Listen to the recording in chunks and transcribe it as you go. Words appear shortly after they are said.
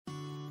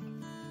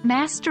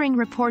Mastering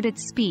reported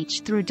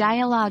speech through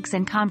dialogues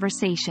and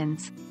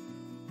conversations.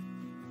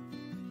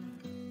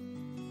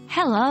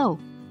 Hello,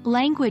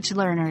 language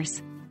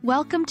learners.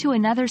 Welcome to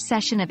another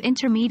session of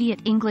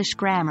Intermediate English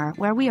Grammar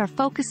where we are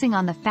focusing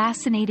on the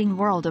fascinating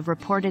world of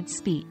reported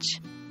speech.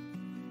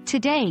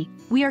 Today,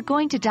 we are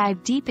going to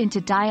dive deep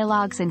into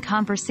dialogues and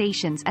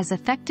conversations as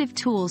effective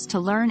tools to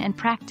learn and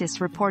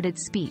practice reported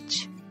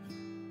speech.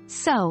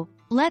 So,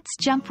 let's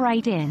jump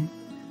right in.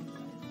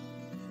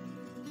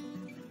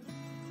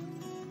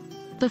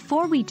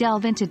 Before we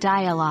delve into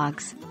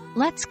dialogues,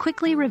 let's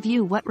quickly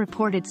review what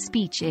reported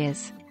speech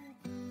is.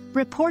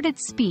 Reported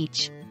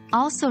speech,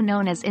 also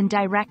known as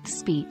indirect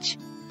speech,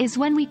 is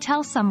when we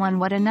tell someone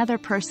what another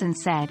person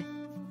said.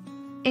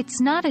 It's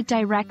not a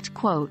direct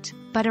quote,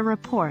 but a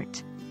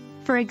report.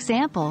 For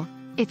example,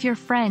 if your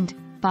friend,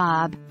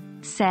 Bob,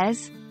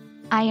 says,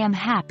 "I am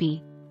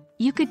happy,"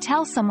 you could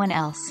tell someone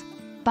else,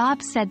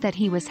 "Bob said that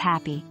he was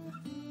happy."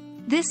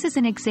 This is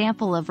an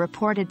example of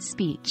reported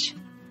speech.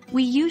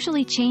 We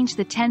usually change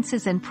the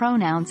tenses and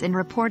pronouns in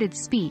reported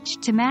speech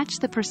to match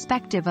the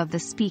perspective of the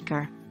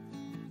speaker.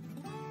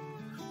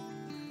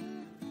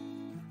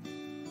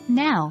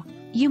 Now,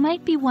 you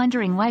might be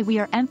wondering why we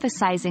are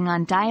emphasizing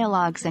on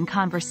dialogues and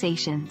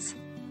conversations.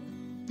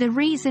 The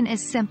reason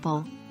is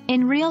simple.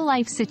 In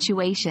real-life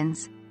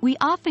situations, we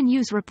often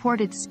use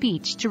reported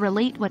speech to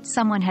relate what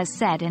someone has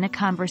said in a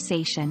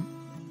conversation.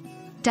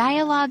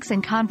 Dialogues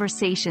and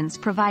conversations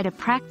provide a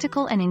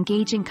practical and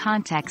engaging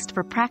context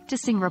for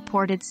practicing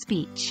reported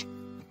speech.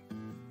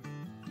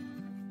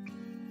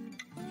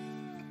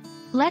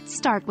 Let's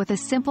start with a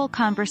simple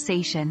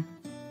conversation.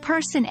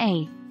 Person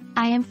A,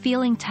 "I am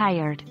feeling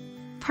tired."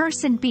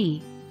 Person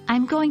B,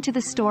 "I'm going to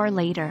the store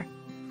later."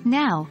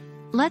 Now,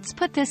 let's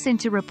put this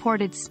into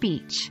reported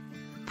speech.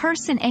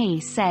 Person A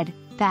said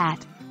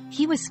that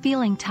he was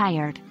feeling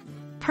tired.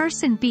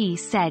 Person B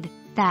said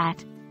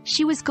that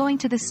she was going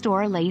to the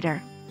store later.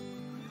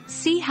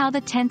 See how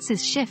the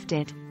tenses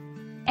shifted?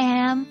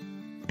 Am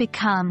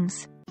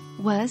becomes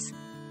was,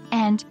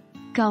 and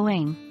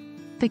going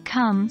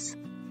becomes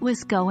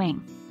was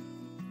going.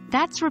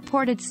 That's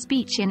reported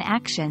speech in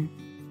action.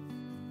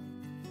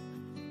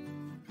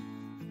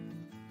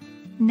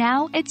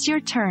 Now it's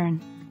your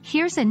turn.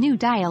 Here's a new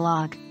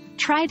dialogue.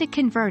 Try to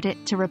convert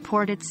it to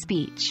reported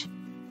speech.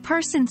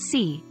 Person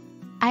C,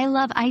 "I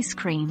love ice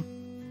cream."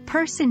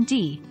 Person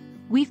D,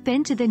 "We've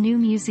been to the new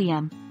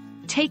museum."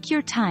 Take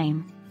your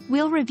time.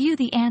 We'll review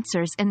the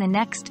answers in the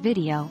next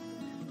video.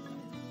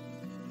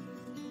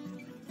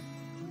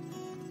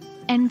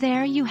 And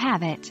there you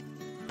have it.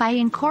 By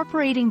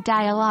incorporating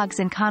dialogues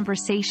and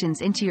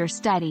conversations into your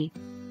study,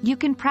 you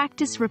can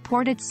practice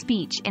reported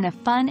speech in a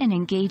fun and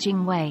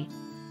engaging way.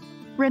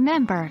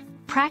 Remember,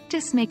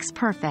 practice makes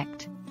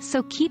perfect,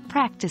 so keep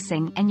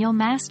practicing and you'll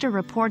master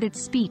reported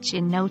speech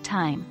in no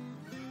time.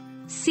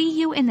 See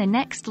you in the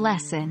next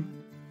lesson.